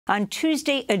On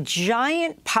Tuesday, a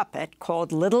giant puppet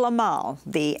called Little Amal,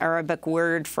 the Arabic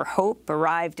word for hope,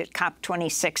 arrived at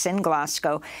COP26 in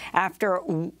Glasgow after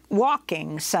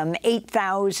walking some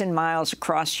 8,000 miles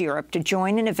across Europe to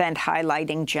join an event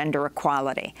highlighting gender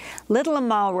equality. Little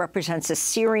Amal represents a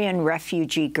Syrian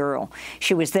refugee girl.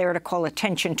 She was there to call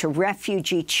attention to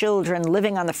refugee children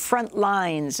living on the front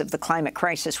lines of the climate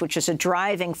crisis, which is a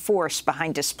driving force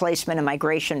behind displacement and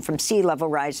migration from sea level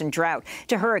rise and drought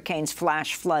to hurricanes,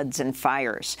 flash floods, and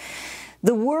fires.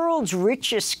 The world's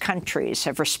richest countries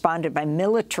have responded by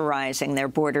militarizing their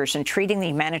borders and treating the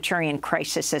humanitarian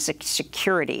crisis as a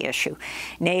security issue.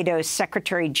 NATO's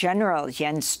Secretary General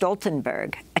Jens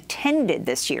Stoltenberg attended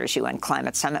this year's UN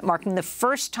Climate Summit, marking the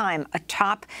first time a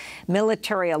top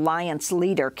military alliance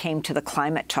leader came to the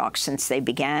climate talks since they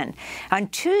began. On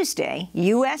Tuesday,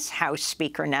 U.S. House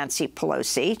Speaker Nancy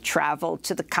Pelosi traveled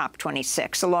to the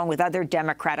COP26, along with other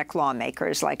Democratic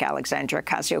lawmakers like Alexandria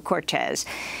Ocasio-Cortez,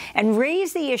 and raised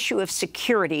the issue of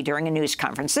security during a news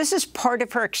conference. This is part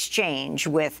of her exchange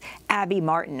with Abby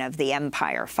Martin of the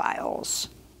Empire Files.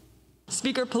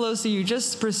 Speaker Pelosi, you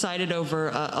just presided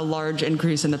over a large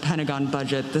increase in the Pentagon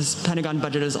budget. This Pentagon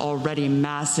budget is already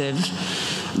massive.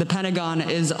 The Pentagon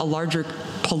is a larger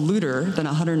polluter than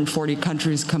 140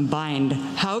 countries combined.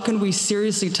 How can we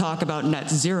seriously talk about net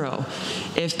zero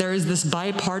if there is this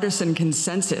bipartisan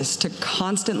consensus to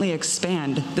constantly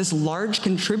expand this large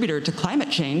contributor to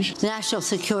climate change? National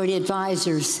security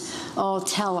advisors all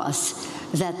tell us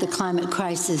that the climate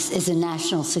crisis is a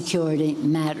national security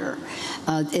matter.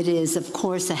 It is, of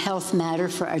course, a health matter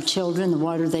for our children, the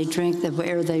water they drink, the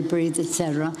air they breathe,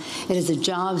 etc. It is a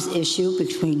jobs issue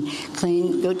between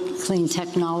clean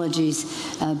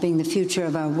technologies being the future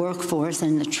of our workforce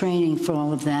and the training for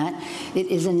all of that. It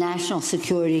is a national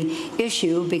security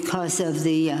issue because of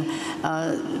the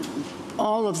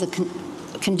all of the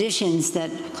conditions that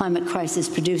climate crisis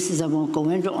produces. I won't go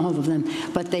into all of them,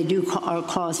 but they are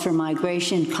cause for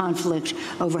migration, conflict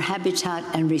over habitat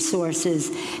and resources,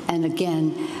 and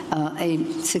again, a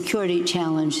security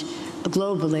challenge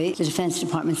globally. The Defense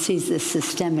Department sees this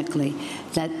systemically,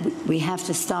 that we have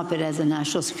to stop it as a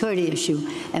national security issue,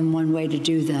 and one way to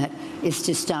do that is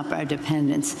to stop our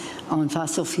dependence on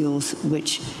fossil fuels,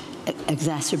 which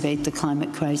exacerbate the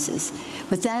climate crisis.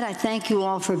 With that, I thank you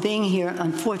all for being here.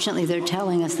 Unfortunately, they're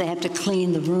telling us they have to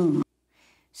clean the room.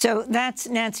 So that's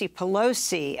Nancy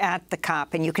Pelosi at the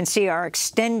COP, and you can see our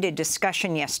extended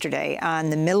discussion yesterday on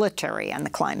the military and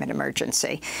the climate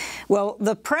emergency. Well,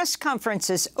 the press conference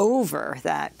is over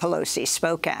that Pelosi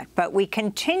spoke at, but we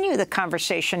continue the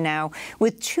conversation now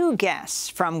with two guests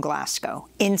from Glasgow.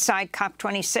 Inside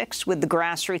COP26 with the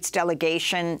grassroots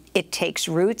delegation It Takes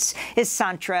Roots is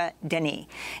Santra Denis,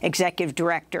 Executive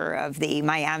Director of the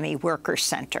Miami Workers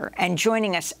Center. And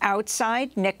joining us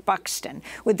outside, Nick Buxton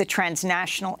with the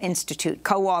Transnational Institute,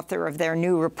 co-author of their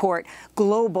new report,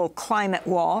 Global Climate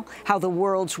Wall, How the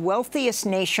World's Wealthiest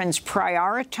Nations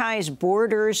Prioritize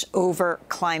Borders Over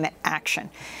Climate Action.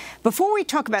 Before we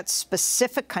talk about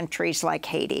specific countries like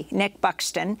Haiti, Nick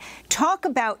Buxton, talk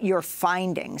about your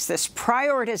findings, this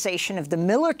prioritization of the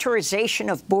militarization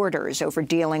of borders over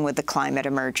dealing with the climate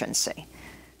emergency.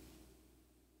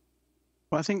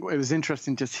 Well, I think it was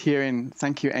interesting just hearing,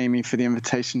 thank you, Amy, for the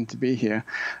invitation to be here.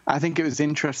 I think it was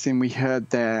interesting we heard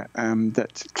there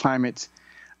that climate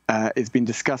is being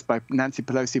discussed by Nancy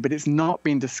Pelosi, but it's not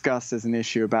being discussed as an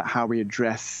issue about how we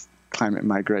address climate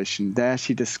migration. There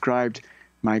she described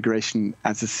migration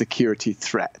as a security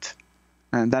threat.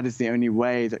 And that is the only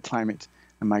way that climate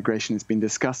and migration has been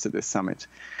discussed at this summit.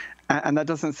 And that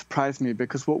doesn't surprise me,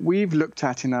 because what we've looked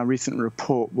at in our recent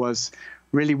report was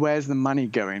really, where's the money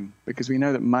going? Because we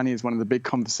know that money is one of the big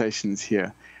conversations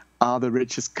here. Are the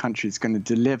richest countries going to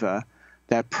deliver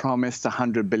their promised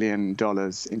 $100 billion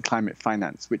in climate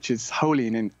finance, which is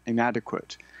wholly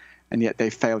inadequate, and yet they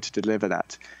failed to deliver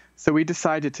that? So we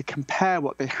decided to compare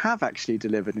what they have actually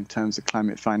delivered in terms of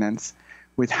climate finance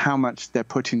with how much they're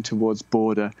putting towards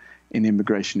border and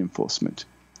immigration enforcement.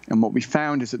 And what we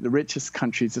found is that the richest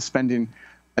countries are spending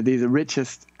these are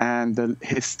richest and the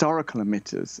historical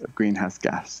emitters of greenhouse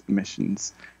gas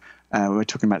emissions. We're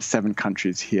talking about 7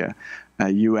 countries here,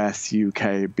 US,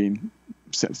 UK being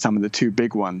some of the 2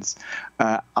 big ones,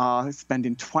 are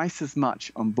spending twice as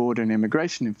much on border and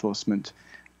immigration enforcement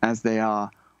as they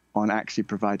are on actually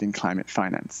providing climate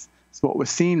finance. So what we're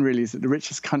seeing really is that the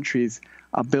richest countries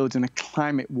are building a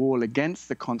climate wall against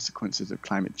the consequences of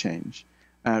climate change,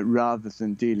 rather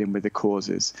than dealing with the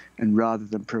causes, and rather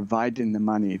than providing the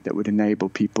money that would enable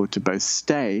people to both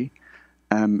stay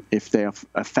if they are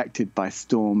affected by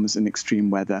storms and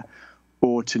extreme weather,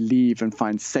 or to leave and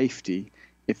find safety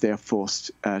if they are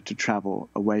forced to travel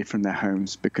away from their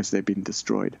homes because they've been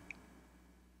destroyed.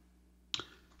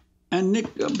 And Nick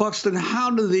Buxton,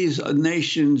 how do these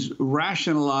nations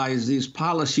rationalize these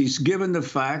policies, given the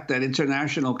fact that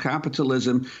international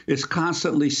capitalism is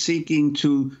constantly seeking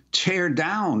to tear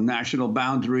down national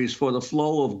boundaries for the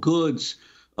flow of goods,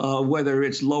 whether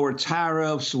it's lower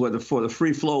tariffs, whether for the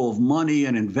free flow of money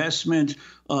and investment?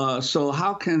 So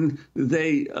how can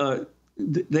they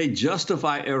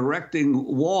justify erecting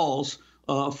walls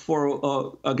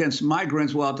against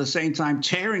migrants while at the same time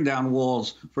tearing down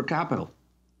walls for capital?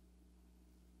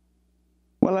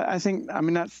 Well, I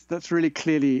mean, that's really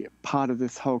clearly part of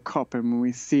this whole COP, and when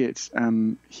we see it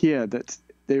here, that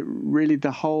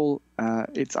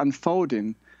it's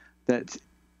unfolding that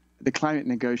the climate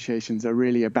negotiations are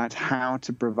really about how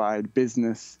to provide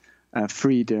business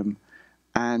freedom,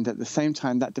 and at the same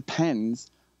time, that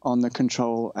depends on the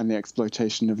control and the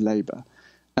exploitation of labor,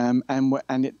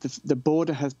 the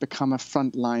border has become a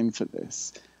front line for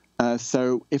this.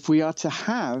 So if we are to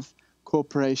have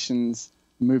corporations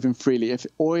moving freely, if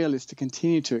oil is to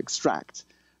continue to extract,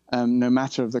 no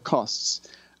matter of the costs,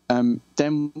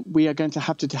 then we are going to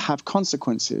have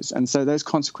consequences. And so those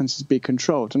consequences be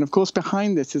controlled. And of course,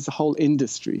 behind this is the whole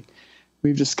industry.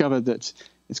 We've discovered that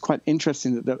it's quite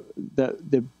interesting that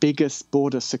the biggest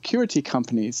border security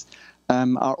companies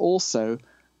are also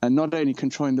not only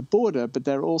controlling the border, but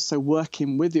they're also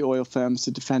working with the oil firms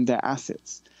to defend their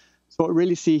assets. So what we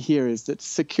really see here is that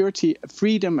security,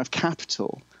 freedom of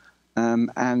capital,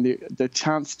 and the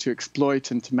chance to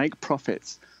exploit and to make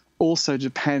profits also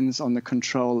depends on the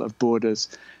control of borders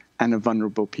and of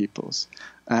vulnerable peoples.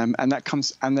 And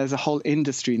there's a whole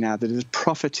industry now that is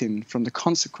profiting from the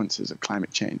consequences of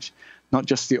climate change, not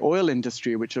just the oil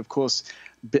industry, which of course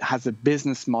has a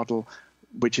business model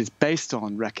which is based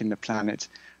on wrecking the planet,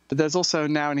 but there's also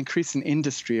now an increasing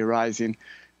industry arising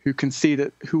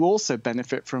who also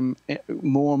benefit from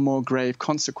more and more grave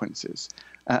consequences,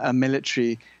 a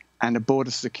military and a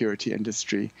border security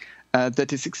industry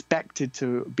that is expected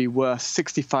to be worth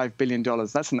 $65 billion.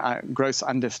 That's a gross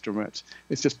underestimate.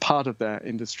 It's just part of their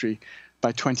industry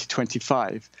by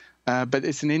 2025. But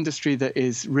it's an industry that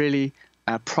is really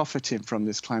profiting from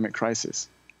this climate crisis.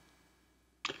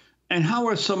 And how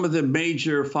are some of the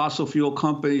major fossil fuel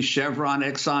companies, Chevron,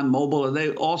 Exxon, Mobil, are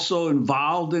they also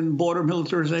involved in border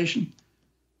militarization?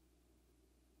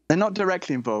 They're not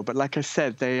directly involved, but like I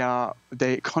said,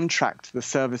 they contract the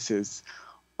services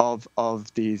of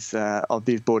these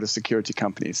border security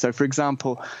companies. So, for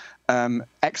example,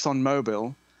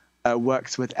 ExxonMobil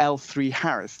works with L3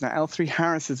 Harris. Now, L3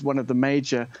 Harris is one of the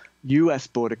major U.S.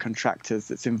 border contractors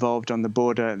that's involved on the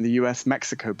border and the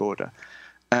U.S.-Mexico border.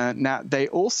 Now, they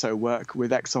also work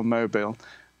with ExxonMobil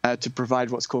to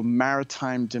provide what's called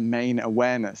maritime domain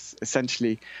awareness,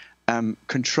 essentially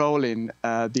controlling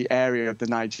the area of the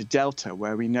Niger Delta,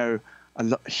 where we know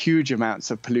huge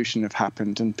amounts of pollution have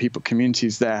happened, and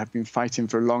communities there have been fighting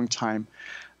for a long time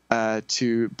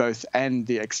to both end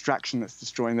the extraction that's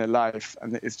destroying their life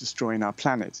and that is destroying our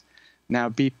planet. Now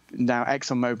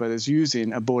ExxonMobil is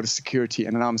using a border security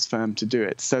and an arms firm to do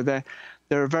it. So there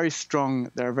are very strong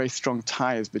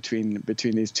ties between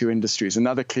these two industries.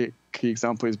 Another key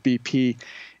example is BP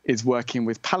is working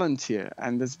with Palantir,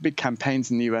 and there's big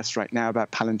campaigns in the US right now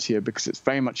about Palantir because it's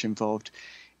very much involved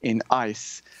in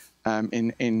ICE,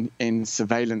 in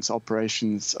surveillance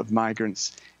operations of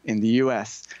migrants in the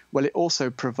US. Well, it also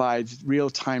provides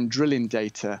real-time drilling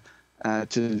data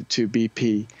to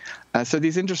BP. So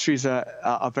these industries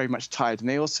are very much tied, and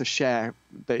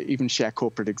they even share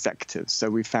corporate executives.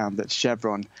 So we found that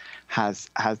Chevron has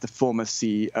the former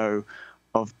CEO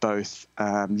of both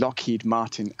Lockheed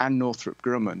Martin and Northrop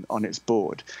Grumman on its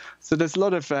board. So there's a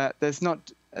lot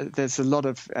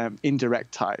of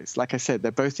indirect ties. Like I said,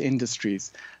 they're both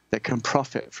industries that can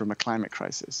profit from a climate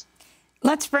crisis.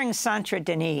 Let's bring Santra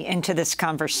Denis into this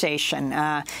conversation.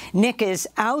 Nick is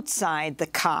outside the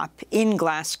COP in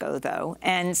Glasgow, though,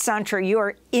 and Santra,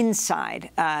 you're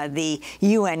inside the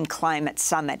UN Climate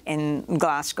Summit in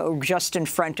Glasgow, just in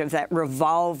front of that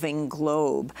revolving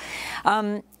globe.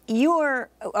 You're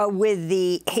with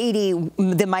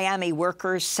the Miami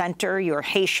Workers Center. You're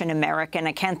Haitian American.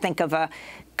 I can't think of a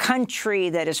country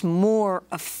that is more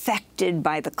affected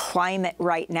by the climate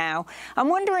right now. I'm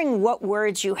wondering what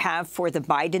words you have for the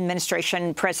Biden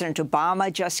administration. President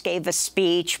Obama just gave a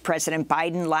speech. President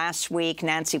Biden last week.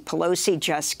 Nancy Pelosi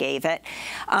just gave it.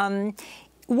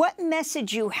 what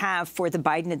message you have for the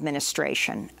Biden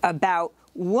administration about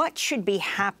what should be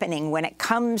happening when it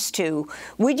comes to,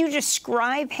 would you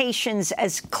describe Haitians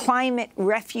as climate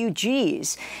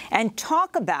refugees, and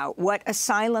talk about what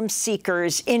asylum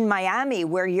seekers in Miami,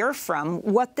 where you're from,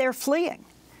 what they're fleeing?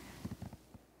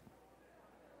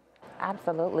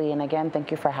 Absolutely, and again, thank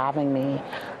you for having me.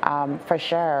 For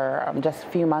sure, just a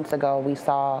few months ago, we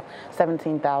saw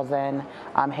 17,000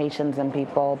 Haitians and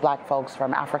people, Black folks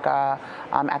from Africa,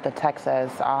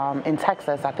 in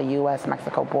Texas at the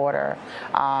U.S.-Mexico border,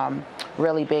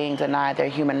 really being denied their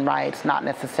human rights, not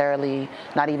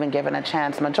even given a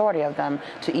chance, majority of them,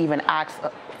 to even ask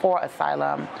for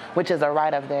asylum, which is a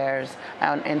right of theirs.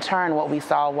 And in turn, what we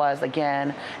saw was,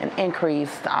 again, an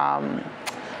increased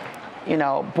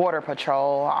border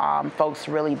patrol, folks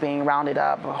really being rounded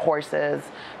up, horses,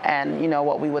 and,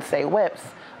 what we would say whips.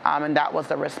 And that was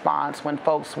the response when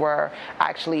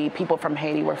people from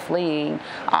Haiti were fleeing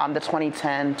the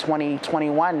 2010,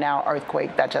 2021 now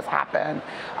earthquake that just happened.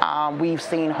 We've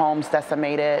seen homes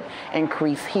decimated,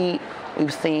 increased heat.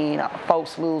 We've seen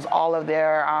folks lose all of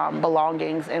their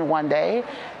belongings in one day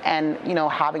and,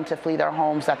 having to flee their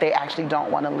homes that they actually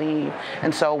don't want to leave.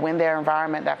 And so when their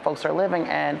environment that folks are living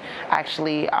in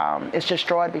actually is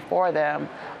destroyed before them,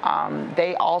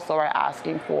 they also are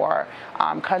asking for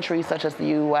countries such as the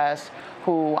U.S.,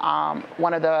 who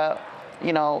one of the,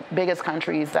 biggest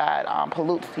countries that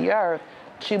pollutes the earth,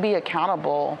 to be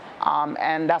accountable,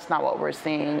 and that's not what we're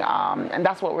seeing. And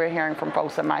that's what we're hearing from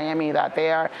folks in Miami, that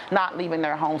they are not leaving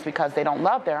their homes because they don't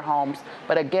love their homes,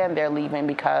 but again, they're leaving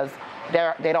because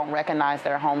they don't recognize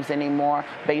their homes anymore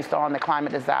based on the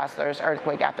climate disasters,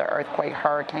 earthquake after earthquake,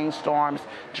 hurricane storms,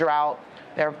 drought,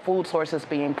 their food sources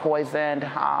being poisoned.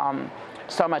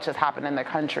 So much has happened in the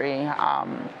country.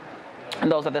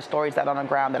 And those are the stories that are on the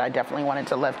ground that I definitely wanted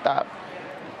to lift up.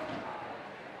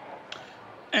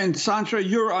 And Santra,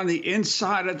 you're on the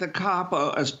inside at the COP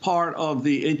as part of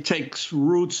the It Takes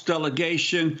Roots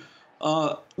delegation.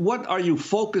 What are you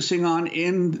focusing on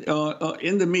in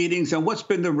the meetings, and what's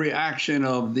been the reaction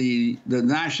of the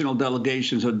national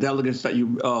delegations or delegates that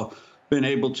you've been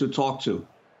able to talk to?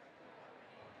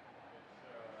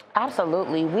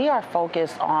 Absolutely. We are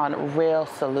focused on real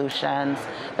solutions.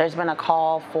 There's been a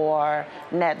call for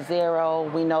net zero.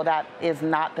 We know that is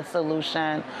not the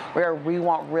solution. We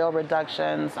want real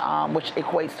reductions, which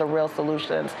equates to real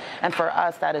solutions. And for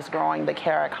us, that is growing the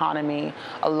care economy,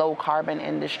 a low carbon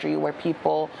industry where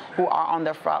people who are on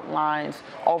the front lines,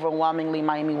 overwhelmingly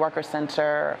Miami Worker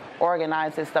Center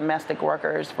organizes domestic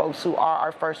workers, folks who are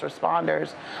our first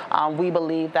responders. We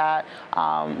believe that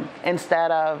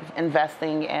instead of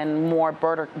investing in more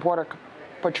border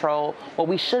patrol, what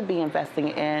we should be investing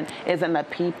in is in the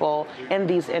people in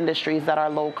these industries that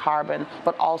are low carbon,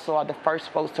 but also are the first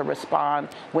folks to respond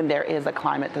when there is a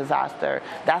climate disaster.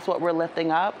 That's what we're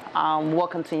lifting up. We'll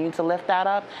continue to lift that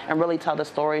up and really tell the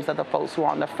stories of the folks who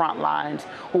are on the front lines,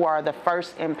 who are the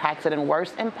first impacted and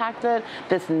worst impacted.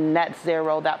 This net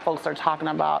zero that folks are talking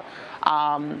about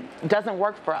doesn't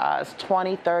work for us.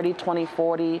 2030,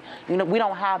 2040, we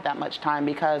don't have that much time,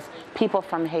 because people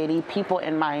from Haiti, people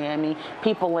in Miami,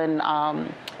 people in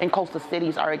coastal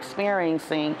cities are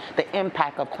experiencing the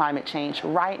impact of climate change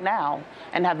right now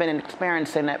and have been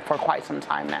experiencing it for quite some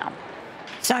time now.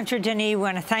 Santra Denis, we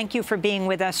want to thank you for being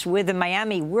with us with the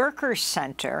Miami Workers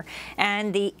Center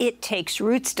and the It Takes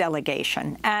Roots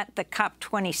delegation at the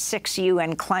COP26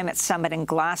 UN Climate Summit in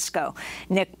Glasgow.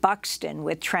 Nick Buxton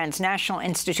with Transnational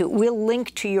Institute. We'll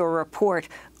link to your report,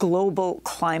 Global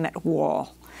Climate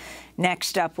Wall.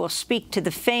 Next up, we'll speak to the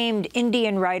famed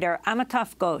Indian writer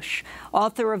Amitav Ghosh,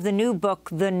 author of the new book,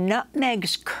 The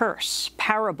Nutmeg's Curse,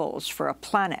 Parables for a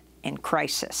Planet in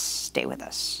Crisis. Stay with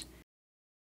us.